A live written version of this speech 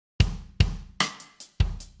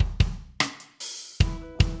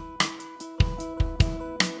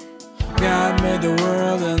made the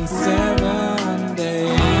world in 7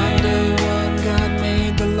 days. On day one, God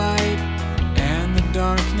made the light and the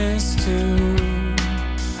darkness too.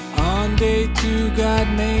 On day two, God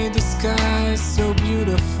made the sky so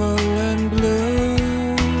beautiful and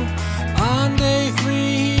blue. On day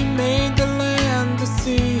three, He made the land, the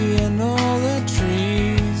sea, and all the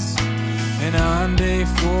trees. And on day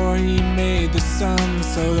four, He made the sun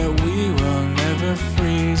so that we will never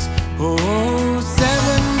freeze. Oh,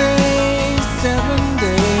 7 days, 7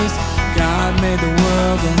 days. God made the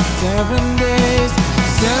world in 7 days.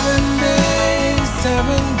 7 days,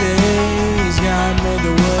 7 days. God made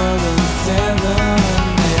the world in 7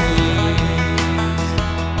 days.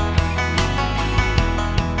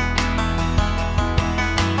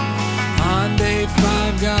 On day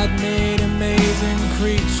five, God made amazing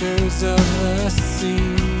creatures of the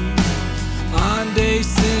sea. On day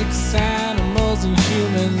six, animals and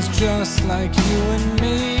humans just like you and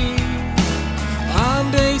me.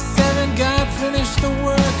 On day seven, God finished the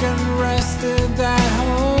work and rested that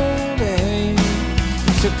whole day.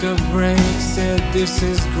 He took a break, said this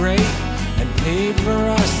is great, and paved for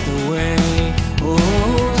us the way.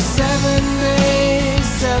 Oh, 7 days,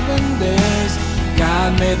 7 days.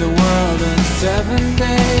 God made the world in 7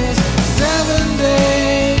 days. 7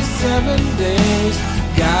 days, 7 days.